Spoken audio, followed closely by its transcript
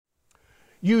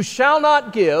You shall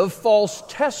not give false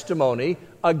testimony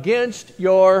against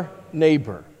your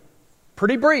neighbor.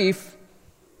 Pretty brief,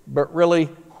 but really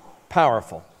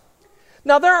powerful.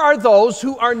 Now, there are those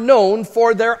who are known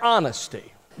for their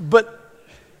honesty, but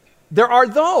there are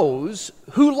those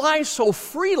who lie so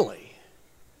freely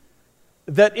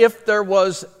that if there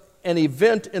was an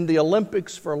event in the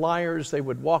Olympics for liars, they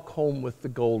would walk home with the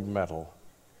gold medal.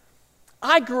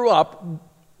 I grew up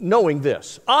knowing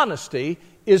this. Honesty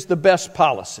is the best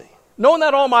policy. Known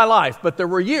that all my life, but there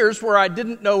were years where I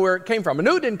didn't know where it came from. I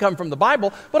knew it didn't come from the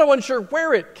Bible, but I wasn't sure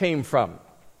where it came from.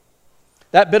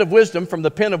 That bit of wisdom from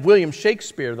the pen of William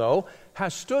Shakespeare, though,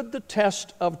 has stood the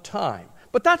test of time.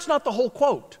 But that's not the whole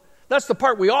quote. That's the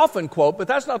part we often quote, but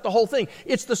that's not the whole thing.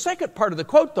 It's the second part of the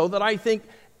quote, though, that I think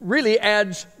really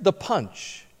adds the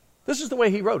punch. This is the way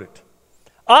he wrote it.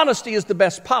 Honesty is the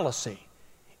best policy.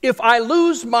 If I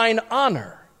lose mine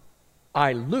honor,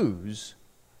 I lose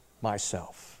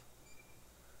myself.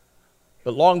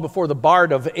 But long before the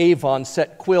Bard of Avon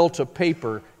set quill to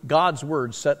paper, God's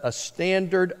word set a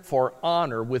standard for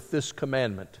honor with this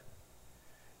commandment.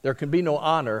 There can be no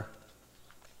honor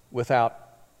without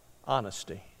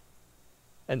honesty.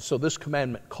 And so this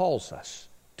commandment calls us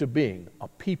to being a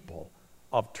people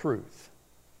of truth.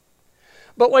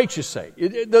 But wait, you say,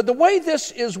 the way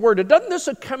this is worded, doesn't this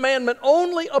commandment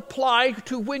only apply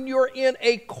to when you're in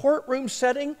a courtroom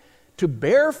setting? To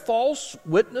bear false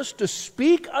witness, to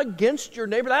speak against your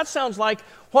neighbor? That sounds like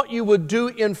what you would do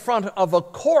in front of a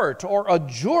court or a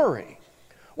jury.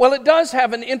 Well, it does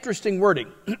have an interesting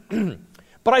wording.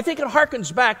 But I think it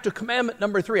harkens back to commandment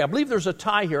number 3. I believe there's a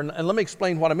tie here, and let me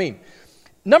explain what I mean.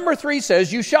 Number 3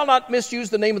 says, you shall not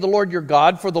misuse the name of the Lord your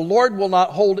God, for the Lord will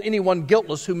not hold anyone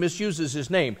guiltless who misuses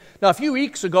his name. Now, a few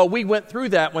weeks ago, we went through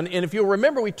that one, and if you'll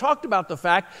remember, we talked about the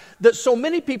fact that so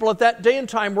many people at that day and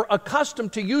time were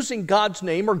accustomed to using God's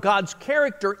name or God's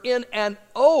character in an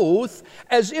oath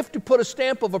as if to put a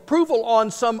stamp of approval on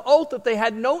some oath that they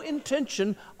had no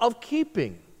intention of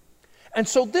keeping. And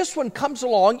so this one comes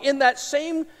along in that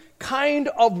same kind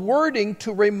of wording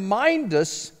to remind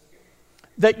us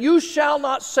that you shall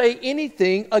not say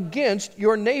anything against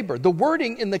your neighbor. The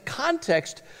wording in the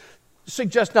context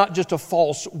suggests not just a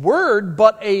false word,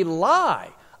 but a lie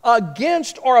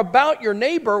against or about your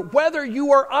neighbor, whether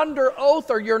you are under oath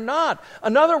or you're not.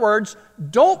 In other words,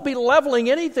 don't be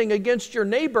leveling anything against your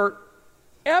neighbor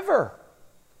ever.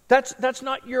 That's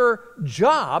not your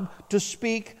job to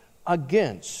speak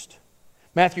against.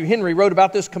 Matthew Henry wrote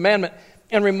about this commandment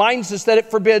and reminds us that it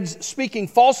forbids speaking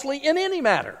falsely in any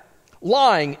matter,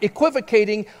 lying,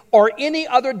 equivocating, or any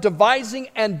other devising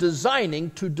and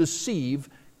designing to deceive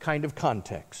kind of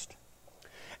context.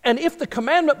 And if the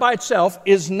commandment by itself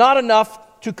is not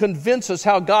enough to convince us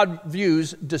how God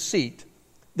views deceit,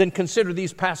 then consider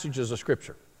these passages of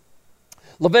Scripture.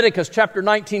 Leviticus chapter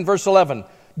 19, verse 11,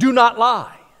 do not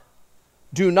lie,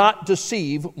 do not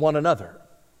deceive one another.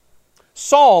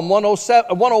 Psalm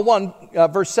 101,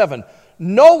 verse 7,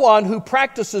 no one who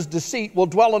practices deceit will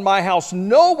dwell in my house.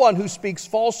 No one who speaks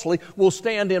falsely will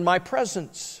stand in my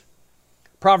presence.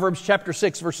 Proverbs chapter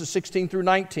 6, verses 16 through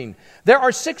 19. There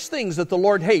are 6 things that the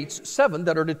Lord hates, 7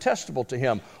 that are detestable to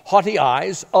him. Haughty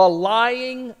eyes, a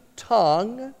lying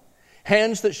tongue,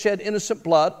 hands that shed innocent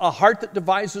blood, a heart that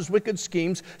devises wicked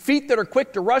schemes, feet that are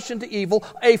quick to rush into evil,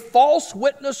 a false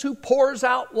witness who pours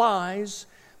out lies,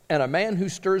 and a man who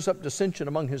stirs up dissension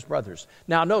among his brothers.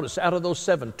 Now notice, out of those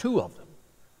 7, 2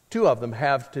 of them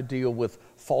have to deal with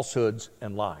falsehoods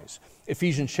and lies.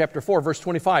 Ephesians chapter 4, verse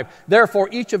 25. Therefore,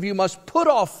 each of you must put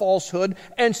off falsehood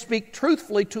and speak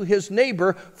truthfully to his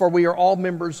neighbor, for we are all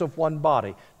members of one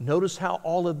body. Notice how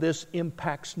all of this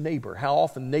impacts neighbor, how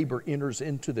often neighbor enters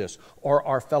into this, or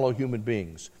our fellow human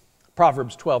beings.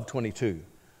 Proverbs 12:22.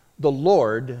 The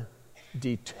Lord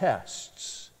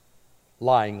detests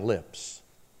lying lips,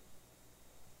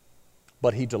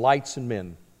 but he delights in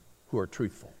men who are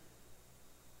truthful.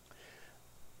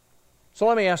 So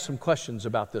let me ask some questions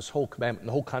about this whole commandment and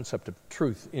the whole concept of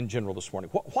truth in general this morning.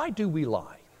 Why do we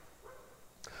lie?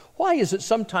 Why is it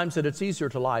sometimes that it's easier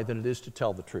to lie than it is to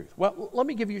tell the truth? Well, let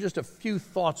me give you just a few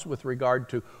thoughts with regard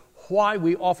to why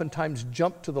we oftentimes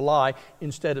jump to the lie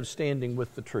instead of standing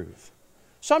with the truth.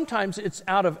 Sometimes it's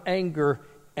out of anger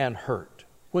and hurt.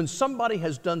 When somebody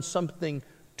has done something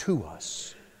to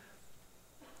us,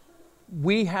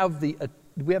 we have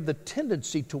the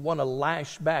tendency to want to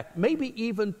lash back, maybe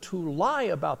even to lie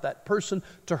about that person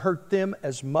to hurt them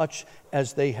as much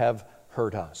as they have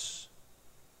hurt us.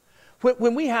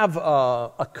 When we have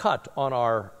a cut on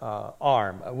our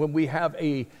arm, when we have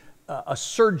a a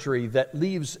surgery that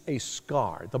leaves a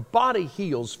scar. The body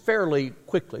heals fairly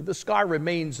quickly. The scar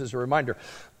remains as a reminder.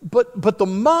 But the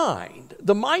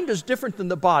mind is different than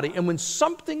the body. And when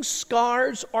something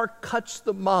scars or cuts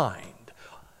the mind,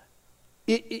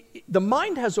 the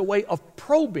mind has a way of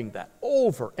probing that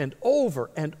over and over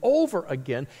and over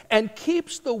again and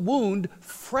keeps the wound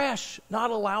fresh, not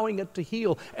allowing it to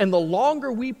heal. And the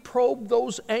longer we probe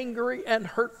those angry and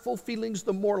hurtful feelings,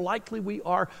 the more likely we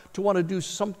are to want to do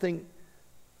something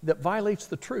that violates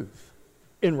the truth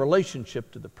in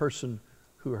relationship to the person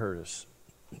who hurt us.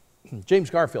 James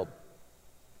Garfield,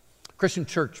 Christian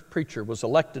church preacher, was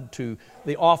elected to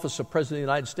the office of President of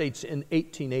the United States in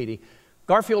 1880.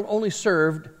 Garfield only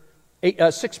served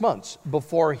 6 months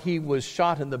before he was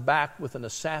shot in the back with an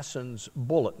assassin's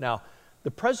bullet. Now,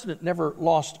 the president never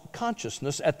lost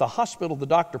consciousness. At the hospital, the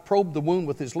doctor probed the wound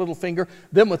with his little finger,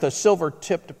 then with a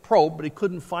silver-tipped probe, but he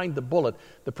couldn't find the bullet.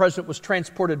 The president was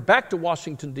transported back to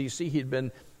Washington, D.C. He had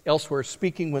been elsewhere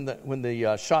speaking when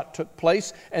the shot took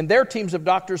place, and their teams of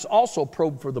doctors also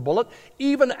probed for the bullet.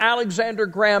 Even Alexander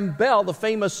Graham Bell, the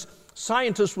famous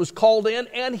scientist, was called in,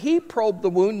 and he probed the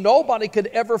wound. Nobody could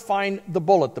ever find the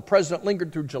bullet. The president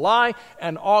lingered through July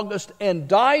and August and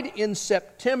died in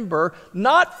September,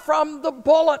 not from the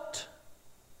bullet,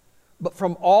 but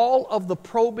from all of the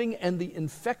probing and the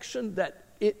infection that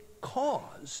it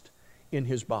caused in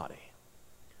his body.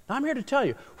 Now, I'm here to tell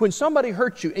you, when somebody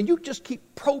hurts you and you just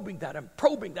keep probing that and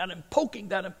poking that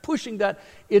and pushing that,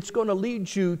 it's going to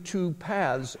lead you to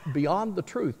paths beyond the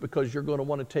truth, because you're going to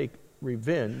want to take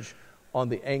revenge on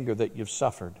the anger that you've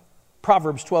suffered.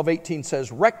 Proverbs 12:18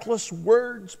 says, reckless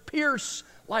words pierce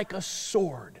like a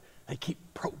sword. They keep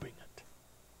probing it.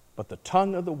 But the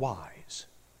tongue of the wise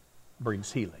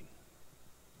brings healing.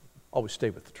 Always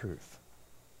stay with the truth.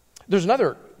 There's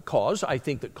another cause, I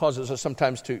think, that causes us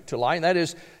sometimes to lie, and that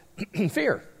is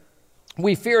fear.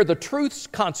 We fear the truth's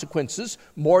consequences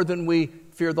more than we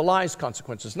fear the lie's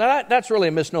consequences. Now, that's really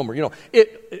a misnomer. You know,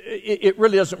 it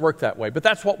really doesn't work that way, but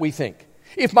that's what we think.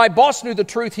 If my boss knew the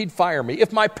truth, he'd fire me.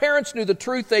 If my parents knew the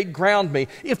truth, they'd ground me.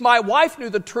 If my wife knew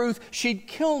the truth, she'd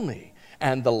kill me.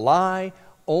 And the lie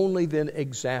only then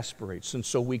exasperates. And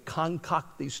so we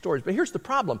concoct these stories. But here's the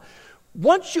problem.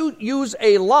 Once you use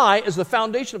a lie as the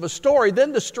foundation of a story,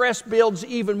 then the stress builds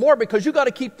even more, because you got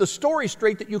to keep the story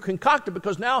straight that you concocted,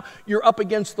 because now you're up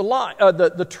against the lie,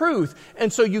 the truth.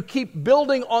 And so you keep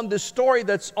building on this story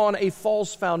that's on a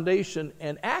false foundation.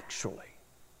 And actually,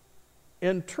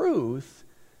 in truth,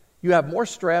 you have more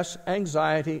stress,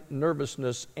 anxiety,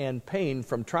 nervousness, and pain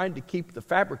from trying to keep the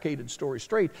fabricated story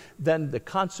straight than the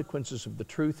consequences of the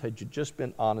truth had you just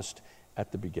been honest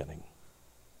at the beginning.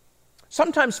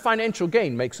 Sometimes financial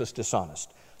gain makes us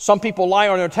dishonest. Some people lie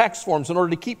on their tax forms in order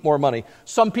to keep more money.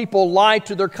 Some people lie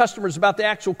to their customers about the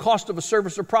actual cost of a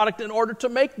service or product in order to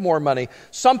make more money.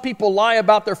 Some people lie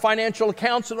about their financial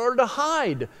accounts in order to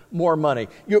hide more money.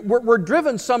 We're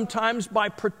driven sometimes by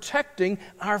protecting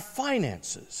our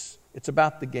finances. It's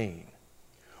about the gain.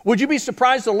 Would you be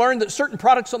surprised to learn that certain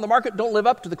products on the market don't live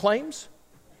up to the claims?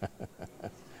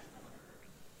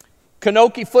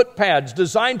 Kanoki foot pads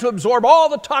designed to absorb all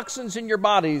the toxins in your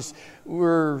bodies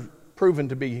were proven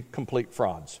to be complete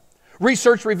frauds.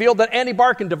 Research revealed that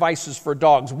anti-barking devices for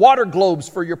dogs, water globes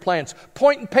for your plants,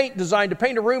 point and paint designed to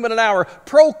paint a room in an hour,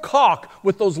 Pro Caulk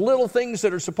with those little things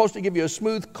that are supposed to give you a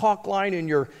smooth caulk line in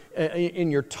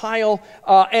your tile,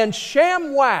 and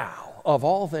ShamWow, of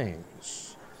all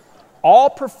things, all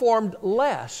performed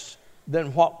less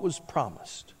than what was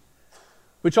promised.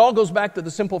 Which all goes back to the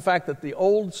simple fact that the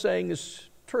old saying is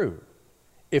true.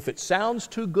 If it sounds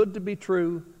too good to be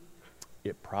true,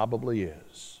 it probably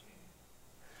is.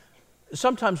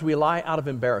 Sometimes we lie out of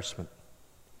embarrassment.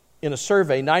 In a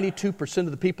survey, 92%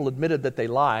 of the people admitted that they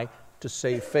lie to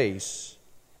save face,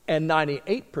 and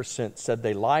 98% said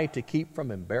they lie to keep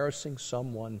from embarrassing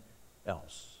someone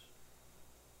else.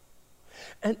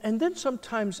 And then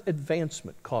sometimes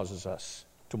advancement causes us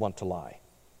to want to lie.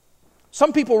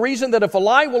 Some people reason that if a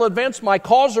lie will advance my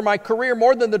cause or my career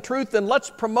more than the truth, then let's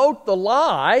promote the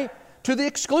lie to the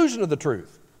exclusion of the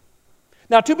truth.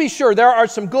 Now, to be sure, there are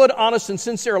some good, honest, and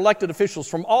sincere elected officials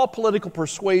from all political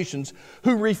persuasions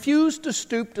who refuse to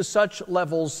stoop to such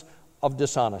levels of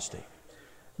dishonesty.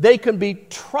 They can be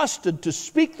trusted to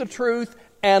speak the truth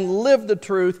and live the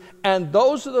truth, and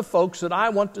those are the folks that I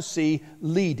want to see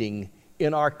leading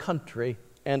in our country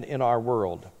and in our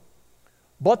world.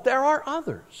 But there are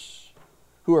others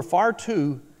who are far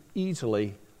too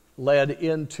easily led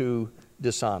into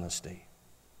dishonesty.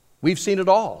 We've seen it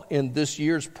all in this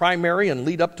year's primary and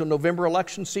lead up to November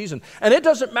election season. And it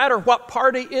doesn't matter what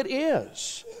party it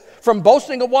is. From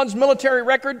boasting of one's military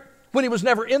record when he was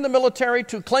never in the military,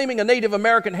 to claiming a Native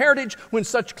American heritage when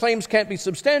such claims can't be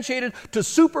substantiated, to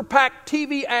super PAC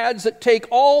TV ads that take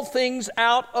all things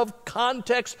out of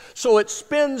context so it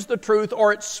spins the truth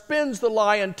or it spins the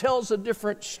lie and tells a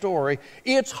different story.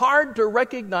 It's hard to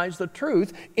recognize the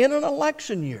truth in an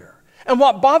election year. And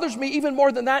what bothers me even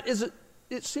more than that is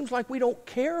it seems like we don't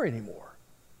care anymore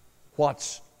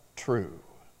what's true.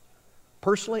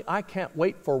 Personally, I can't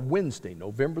wait for Wednesday,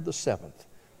 November the 7th,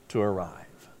 to arrive.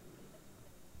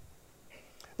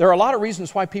 There are a lot of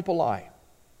reasons why people lie,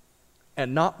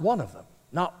 and not one of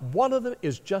them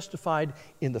is justified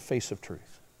in the face of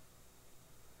truth.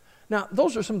 Now,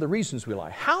 those are some of the reasons we lie.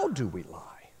 How do we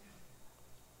lie?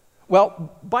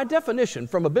 Well, by definition,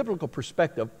 from a biblical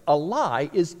perspective, a lie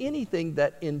is anything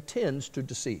that intends to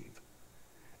deceive.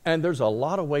 And there's a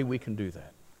lot of ways we can do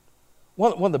that.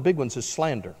 One of the big ones is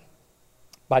slander.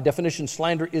 By definition,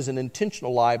 slander is an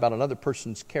intentional lie about another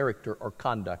person's character or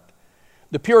conduct.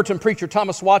 The Puritan preacher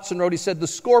Thomas Watson wrote, he said, "The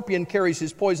scorpion carries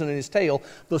his poison in his tail,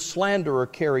 the slanderer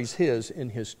carries his in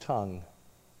his tongue."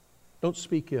 Don't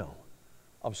speak ill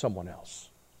of someone else.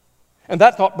 And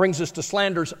that thought brings us to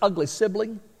slander's ugly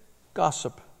sibling,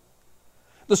 gossip.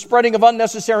 The spreading of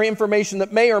unnecessary information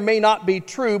that may or may not be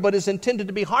true, but is intended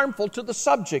to be harmful to the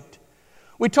subject.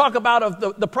 We talk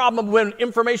about the problem when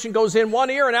information goes in one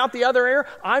ear and out the other ear.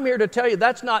 I'm here to tell you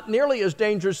that's not nearly as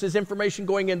dangerous as information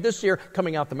going in this ear,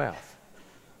 coming out the mouth.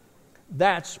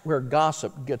 That's where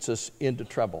gossip gets us into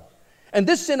trouble. And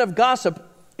this sin of gossip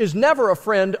is never a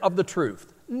friend of the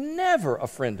truth. Never a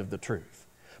friend of the truth.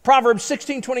 Proverbs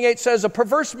 16:28 says, "A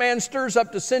perverse man stirs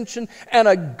up dissension, and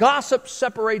a gossip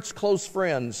separates close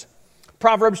friends."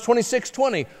 Proverbs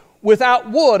 26:20, "Without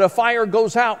wood a fire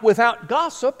goes out, without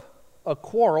gossip a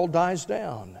quarrel dies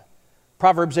down."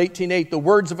 Proverbs 18:8, "The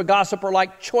words of a gossip are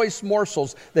like choice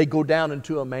morsels. They go down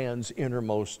into a man's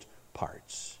innermost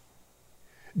parts."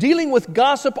 Dealing with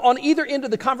gossip on either end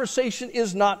of the conversation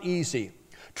is not easy.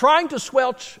 Trying to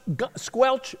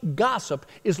squelch gossip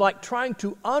is like trying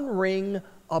to unring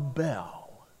a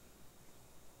bell.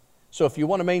 So if you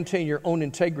want to maintain your own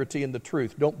integrity in the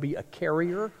truth, don't be a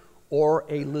carrier or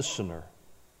a listener.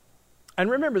 And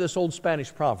remember this old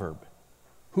Spanish proverb,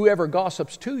 "Whoever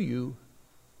gossips to you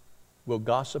will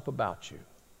gossip about you."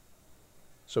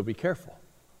 So be careful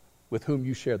with whom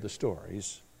you share the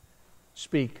stories.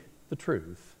 Speak the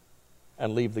truth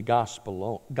and leave the gossip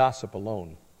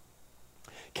alone.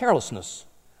 Carelessness,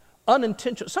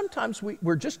 unintentional. Sometimes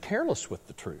we're just careless with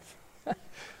the truth.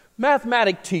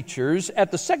 Mathematic teachers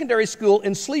at the secondary school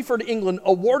in Sleaford, England,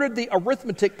 awarded the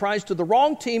arithmetic prize to the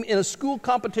wrong team in a school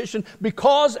competition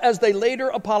because, as they later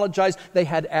apologized, they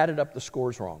had added up the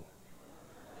scores wrong.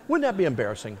 Wouldn't that be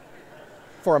embarrassing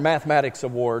for a mathematics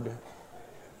award?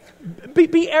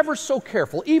 Be ever so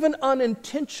careful. Even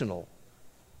unintentional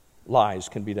lies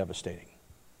can be devastating.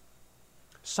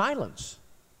 Silence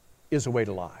is a way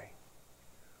to lie.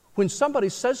 When somebody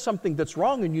says something that's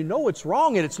wrong and you know it's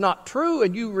wrong and it's not true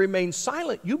and you remain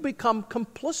silent, you become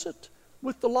complicit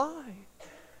with the lie.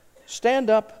 Stand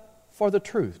up for the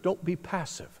truth. Don't be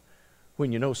passive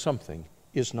when you know something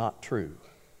is not true.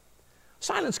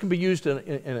 Silence can be used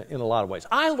in a lot of ways.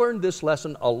 I learned this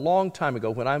lesson a long time ago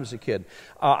when I was a kid.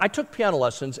 I took piano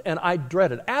lessons and I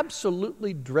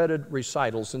absolutely dreaded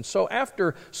recitals. And so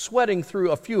after sweating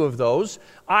through a few of those,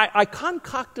 I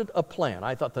concocted a plan.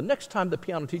 I thought the next time the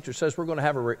piano teacher says we're going to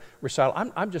have a recital,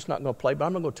 I'm just not going to play, but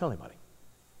I'm not going to tell anybody.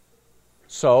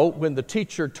 So when the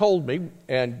teacher told me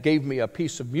and gave me a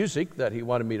piece of music that he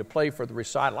wanted me to play for the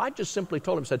recital, I just simply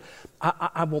told him, said,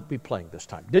 I won't be playing this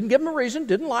time. Didn't give him a reason,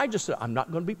 didn't lie, just said, I'm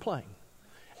not going to be playing.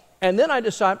 And then I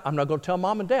decided, I'm not going to tell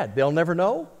Mom and Dad. They'll never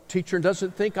know. Teacher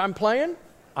doesn't think I'm playing.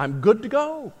 I'm good to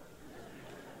go.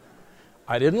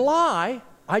 I didn't lie.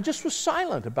 I just was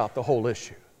silent about the whole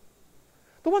issue.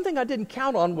 The one thing I didn't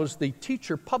count on was the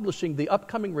teacher publishing the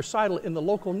upcoming recital in the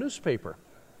local newspaper.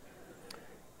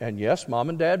 And yes, Mom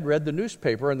and Dad read the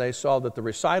newspaper and they saw that the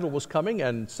recital was coming,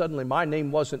 and suddenly my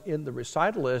name wasn't in the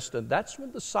recital list, and that's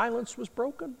when the silence was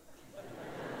broken.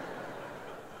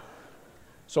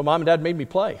 So Mom and Dad made me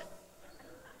play.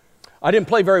 I didn't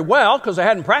play very well because I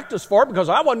hadn't practiced for it, because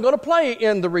I wasn't going to play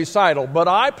in the recital, but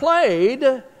I played,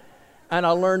 and I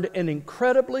learned an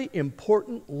incredibly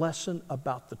important lesson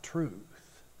about the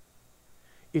truth.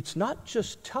 It's not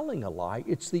just telling a lie,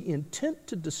 it's the intent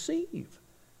to deceive.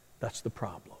 That's the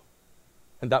problem.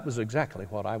 And that was exactly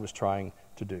what I was trying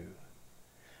to do.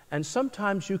 And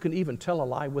sometimes you can even tell a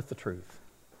lie with the truth.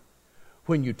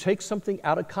 When you take something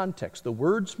out of context, the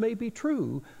words may be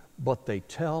true, but they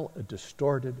tell a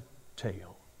distorted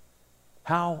tale.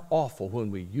 How awful when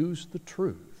we use the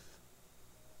truth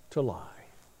to lie.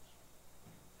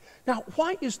 Now,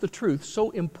 why is the truth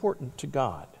so important to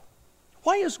God?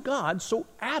 Why is God so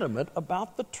adamant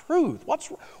about the truth?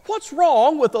 What's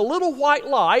wrong with a little white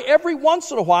lie every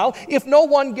once in a while if no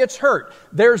one gets hurt?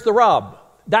 There's the rub.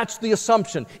 That's the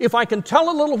assumption. If I can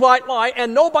tell a little white lie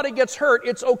and nobody gets hurt,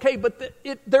 it's okay. But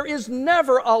there is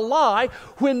never a lie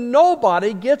when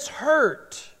nobody gets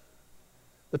hurt.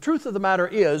 The truth of the matter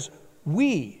is,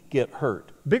 we get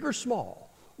hurt, big or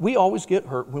small. We always get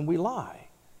hurt when we lie.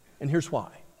 And here's why.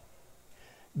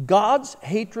 God's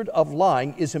hatred of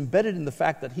lying is embedded in the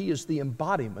fact that He is the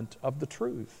embodiment of the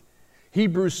truth.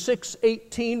 Hebrews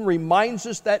 6:18 reminds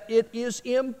us that it is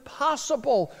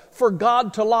impossible for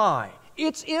God to lie.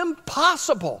 It's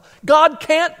impossible. God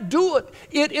can't do it.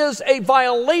 It is a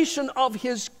violation of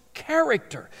His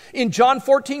character. In John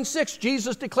 14:6,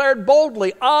 Jesus declared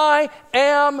boldly, I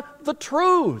am the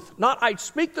truth. Not I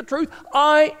speak the truth,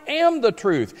 I am the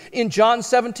truth. In John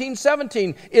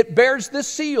 17:17, it bears this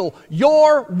seal,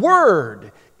 your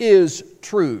word is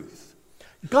truth.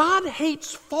 God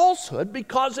hates falsehood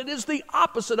because it is the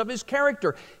opposite of His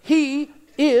character. He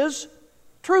is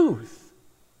truth.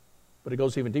 But it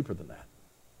goes even deeper than that.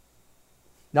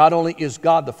 Not only is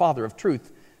God the Father of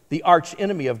truth, the arch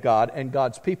enemy of God and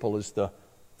God's people is the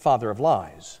father of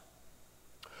lies.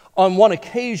 On one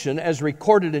occasion, as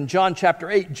recorded in John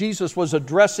chapter 8, Jesus was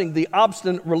addressing the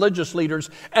obstinate religious leaders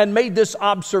and made this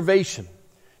observation.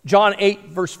 John 8,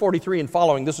 verse 43 and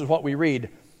following, this is what we read.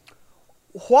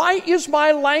 Why is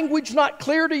my language not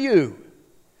clear to you?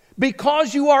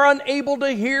 Because you are unable to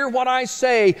hear what I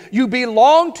say. You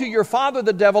belong to your father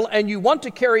the devil, and you want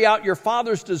to carry out your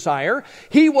father's desire.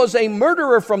 He was a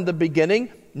murderer from the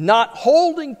beginning, not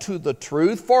holding to the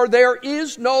truth, for there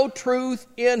is no truth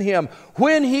in him.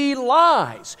 When he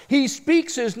lies, he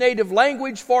speaks his native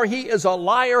language, for he is a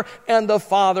liar and the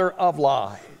father of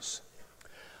lies.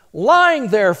 Lying,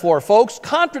 therefore, folks,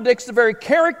 contradicts the very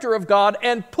character of God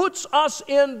and puts us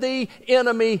in the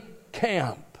enemy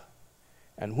camp.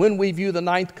 And when we view the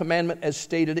ninth commandment as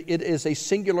stated, it is a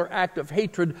singular act of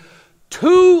hatred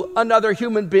to another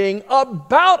human being,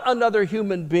 about another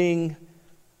human being,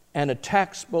 and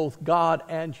attacks both God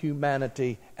and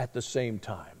humanity at the same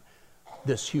time.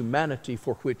 This humanity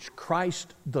for which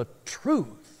Christ, the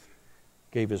truth,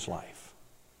 gave His life.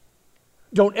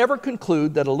 Don't ever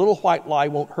conclude that a little white lie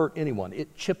won't hurt anyone.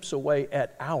 It chips away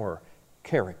at our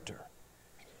character.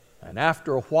 And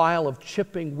after a while of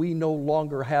chipping, we no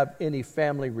longer have any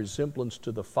family resemblance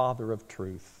to the Father of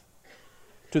truth.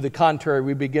 To the contrary,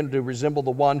 we begin to resemble the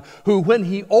one who, when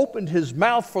He opened His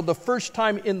mouth for the first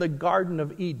time in the Garden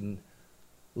of Eden,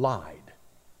 lied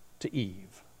to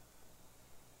Eve.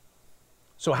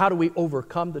 So how do we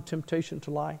overcome the temptation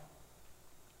to lie?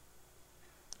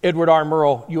 Edward R.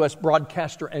 Murrow, U.S.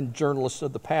 broadcaster and journalist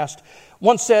of the past,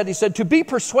 once said, he said, to be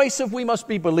persuasive, we must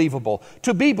be believable.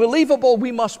 To be believable,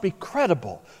 we must be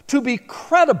credible. To be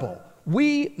credible,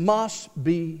 we must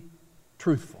be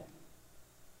truthful.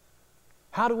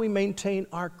 How do we maintain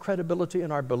our credibility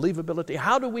and our believability?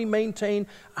 How do we maintain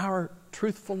our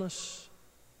truthfulness?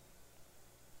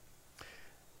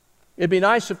 It'd be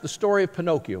nice if the story of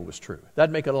Pinocchio was true.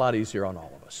 That'd make it a lot easier on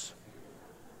all of us.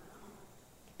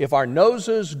 If our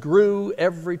noses grew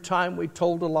every time we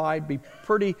told a lie, it'd be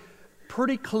pretty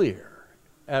clear,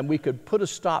 and we could put a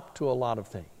stop to a lot of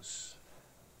things.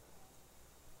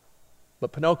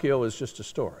 But Pinocchio is just a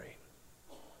story.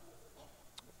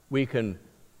 We can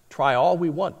try all we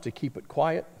want to keep it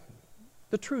quiet.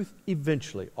 The truth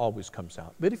eventually always comes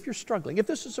out. But if you're struggling, if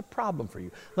this is a problem for you,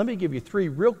 let me give you three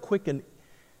real quick, and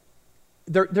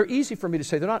they're easy for me to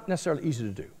say. They're not necessarily easy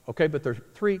to do, okay? But there are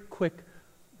three quick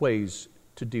ways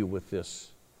to deal with this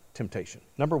temptation.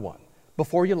 Number one,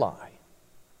 before you lie,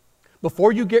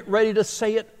 before you get ready to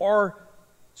say it or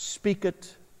speak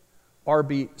it or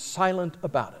be silent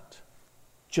about it,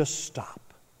 just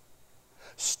stop.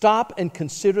 Stop and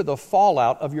consider the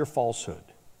fallout of your falsehood.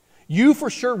 You for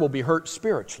sure will be hurt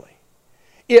spiritually.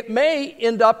 It may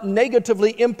end up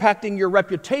negatively impacting your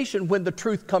reputation when the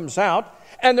truth comes out,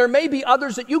 and there may be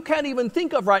others that you can't even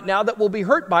think of right now that will be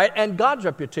hurt by it, and God's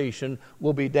reputation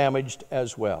will be damaged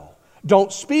as well.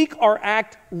 Don't speak or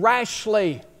act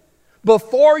rashly.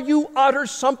 Before you utter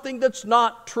something that's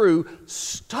not true,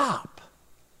 stop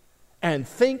and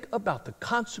think about the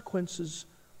consequences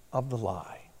of the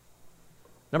lie.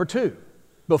 Number two,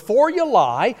 before you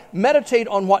lie, meditate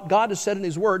on what God has said in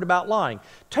His Word about lying.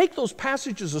 Take those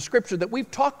passages of Scripture that we've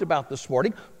talked about this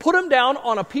morning, put them down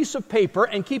on a piece of paper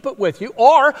and keep it with you,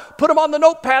 or put them on the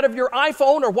notepad of your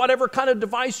iPhone or whatever kind of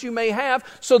device you may have,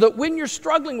 so that when you're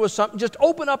struggling with something, just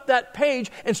open up that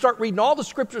page and start reading all the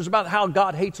Scriptures about how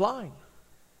God hates lying.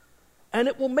 And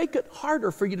it will make it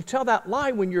harder for you to tell that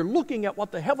lie when you're looking at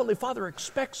what the Heavenly Father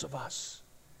expects of us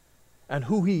and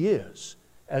who He is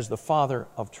as the Father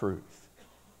of truth.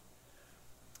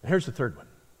 And here's the third one.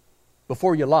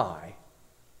 Before you lie,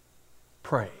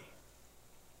 pray.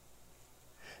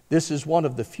 This is one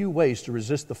of the few ways to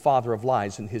resist the father of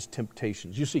lies and his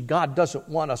temptations. You see, God doesn't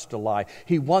want us to lie.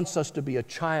 He wants us to be a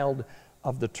child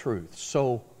of the truth.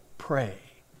 So pray.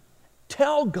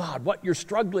 Tell God what you're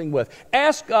struggling with.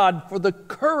 Ask God for the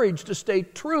courage to stay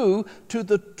true to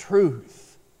the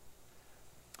truth.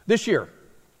 This year,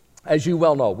 as you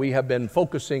well know, we have been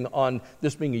focusing on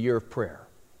this being a year of prayer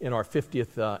in our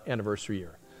 50th anniversary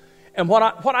year. And what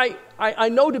I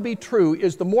know to be true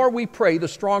is the more we pray, the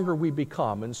stronger we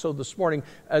become. And so this morning,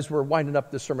 as we're winding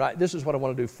up this sermon, this is what I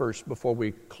want to do first before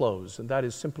we close. And that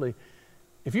is simply,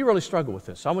 if you really struggle with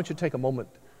this, I want you to take a moment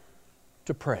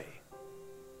to pray.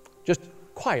 Just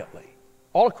quietly,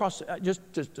 all across, just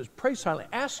pray silently.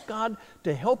 Ask God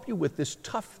to help you with this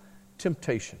tough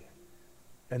temptation.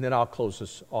 And then I'll close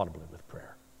this audibly with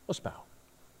prayer. Let's bow.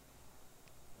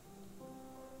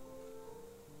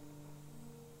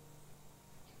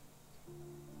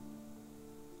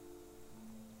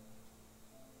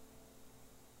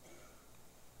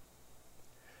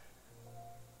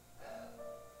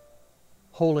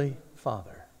 Holy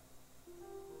Father,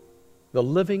 the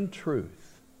living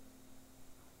truth,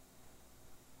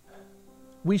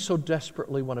 we so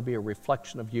desperately want to be a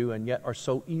reflection of you and yet are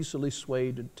so easily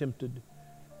swayed and tempted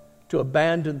to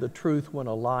abandon the truth when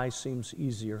a lie seems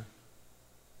easier.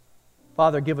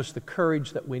 Father, give us the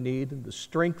courage that we need and the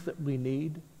strength that we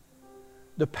need,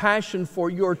 the passion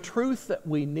for your truth that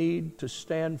we need to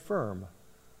stand firm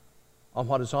on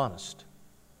what is honest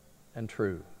and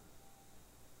true.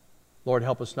 Lord,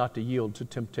 help us not to yield to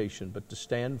temptation, but to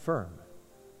stand firm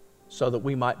so that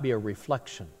we might be a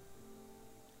reflection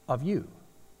of you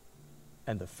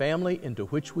and the family into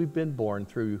which we've been born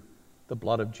through the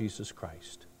blood of Jesus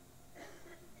Christ.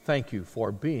 Thank you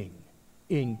for being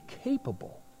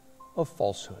incapable of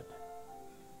falsehood.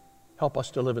 Help us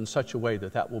to live in such a way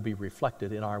that that will be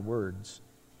reflected in our words,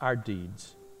 our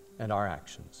deeds, and our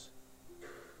actions.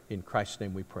 In Christ's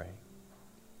name we pray.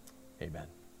 Amen.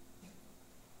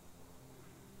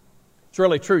 It's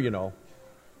really true, you know.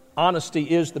 Honesty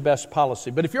is the best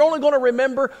policy. But if you're only going to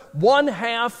remember one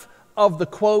half of the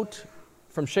quote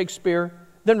from Shakespeare,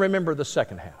 then remember the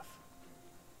second half.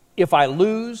 If I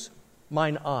lose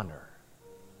mine honor,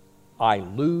 I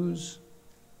lose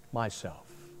myself.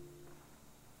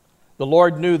 The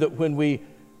Lord knew that when we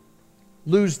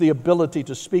lose the ability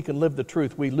to speak and live the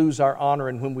truth, we lose our honor,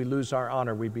 and when we lose our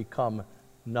honor, we become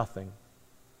nothing.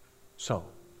 So,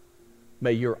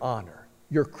 may your honor,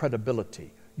 your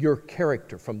credibility, your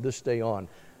character from this day on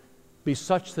be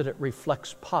such that it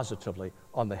reflects positively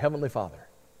on the Heavenly Father.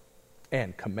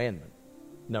 And commandment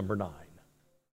number 9.